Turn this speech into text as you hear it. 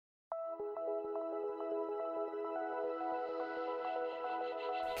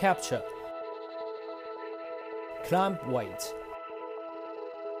capture, climb weight,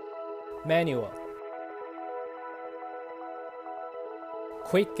 manual,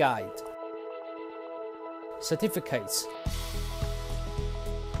 quick guide, certificates,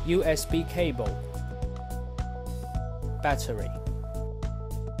 USB cable, battery,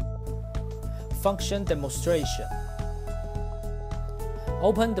 function demonstration.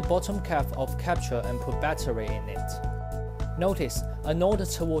 Open the bottom cap of capture and put battery in it. Notice a node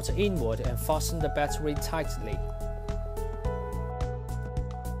towards inward and fasten the battery tightly.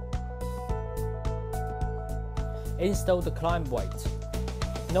 Install the climb weight.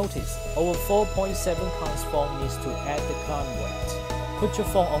 Notice over 4.7 counts phone needs to add the climb weight. Put your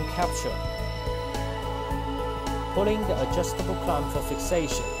phone on capture. Pulling the adjustable clamp for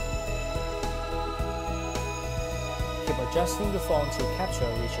fixation. Keep adjusting the phone till capture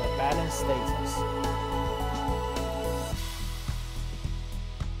reach a balanced status.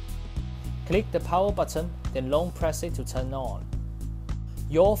 Click the power button, then long press it to turn on.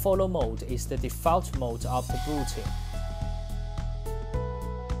 Your follow mode is the default mode after booting.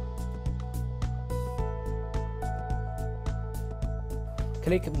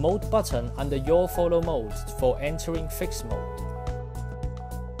 Click Mode button under Your Follow mode for entering Fixed mode.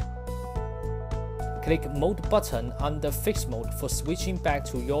 Click Mode button under Fixed mode for switching back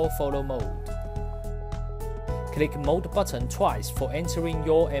to Your Follow mode. Click Mode button twice for entering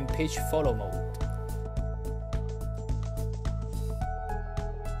Your and Pitch Follow mode.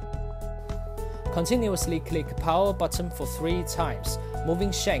 Continuously click Power button for 3 times, moving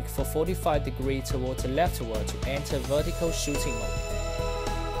shank for 45 degrees towards the leftward to enter vertical shooting mode.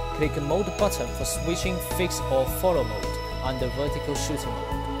 Click Mode button for switching Fixed or Follow mode under vertical shooting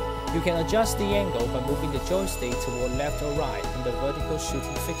mode. You can adjust the angle by moving the joystick toward left or right under vertical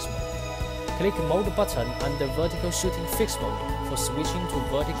shooting fixed mode. Click Mode button under vertical shooting fixed mode for switching to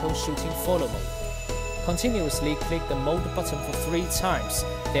vertical shooting follow mode. Continuously click the Mode button for 3 times,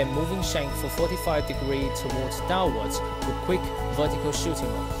 then moving shank for 45 degrees towards downwards to quick vertical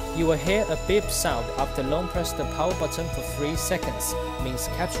shooting mode. You will hear a beep sound after long press the power button for 3 seconds, means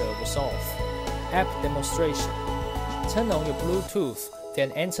capture was off. App demonstration. Turn on your Bluetooth,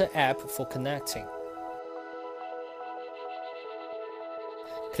 then enter app for connecting.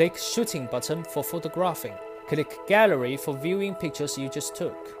 Click Shooting button for photographing. Click Gallery for viewing pictures you just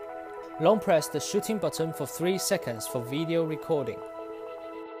took. Long press the Shooting button for 3 seconds for video recording.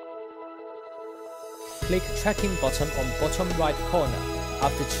 Click Tracking button on bottom right corner.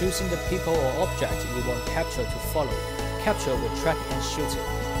 After choosing the people or object you want capture to follow, capture will track and shoot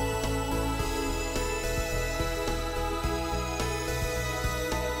it.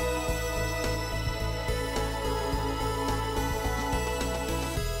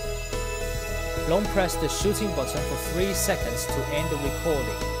 Long press the Shooting button for 3 seconds to end the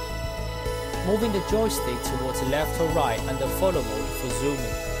recording. Moving the joystick towards left or right under follow mode for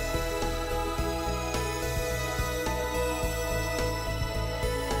zooming.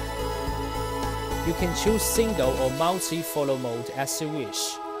 You can choose single or multi-follow mode as you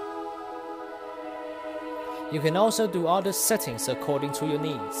wish. You can also do other settings according to your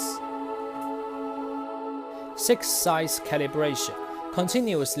needs. 6 size calibration.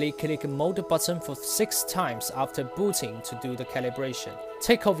 Continuously click Mode button for 6 times after booting to do the calibration.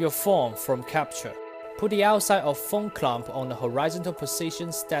 Take off your phone from capture. Put the outside of phone clamp on the horizontal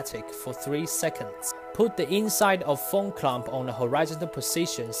position static for 3 seconds. Put the inside of phone clamp on the horizontal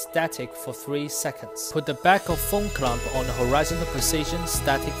position static for 3 seconds. Put the back of phone clamp on the horizontal position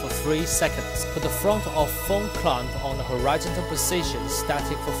static for 3 seconds. Put the front of phone clamp on the horizontal position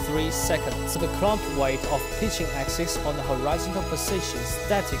static for 3 seconds. Put the clamp weight of pitching axis on the horizontal position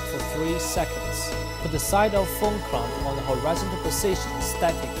static for 3 seconds. Put the side of phone clamp on the horizontal position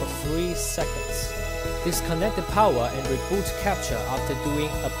static for 3 seconds. Disconnect the power and reboot capture after doing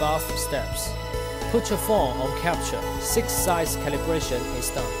above steps. Put your phone on capture. 6 size calibration is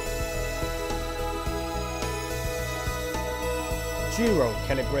done. Gyro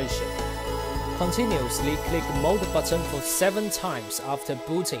calibration. Continuously click Mode button for 7 times after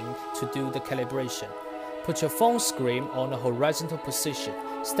booting to do the calibration. Put your phone screen on a horizontal position,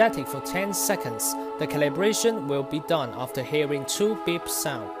 static for 10 seconds. The calibration will be done after hearing 2 beep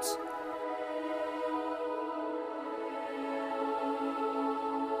sounds.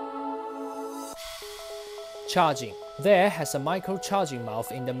 Charging. There has a micro charging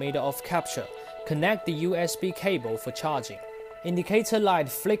mouth in the middle of capture. Connect the USB cable for charging. Indicator light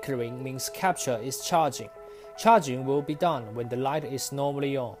flickering means capture is charging. Charging will be done when the light is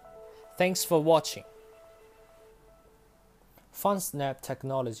normally on. Thanks for watching. Funsnap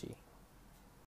technology.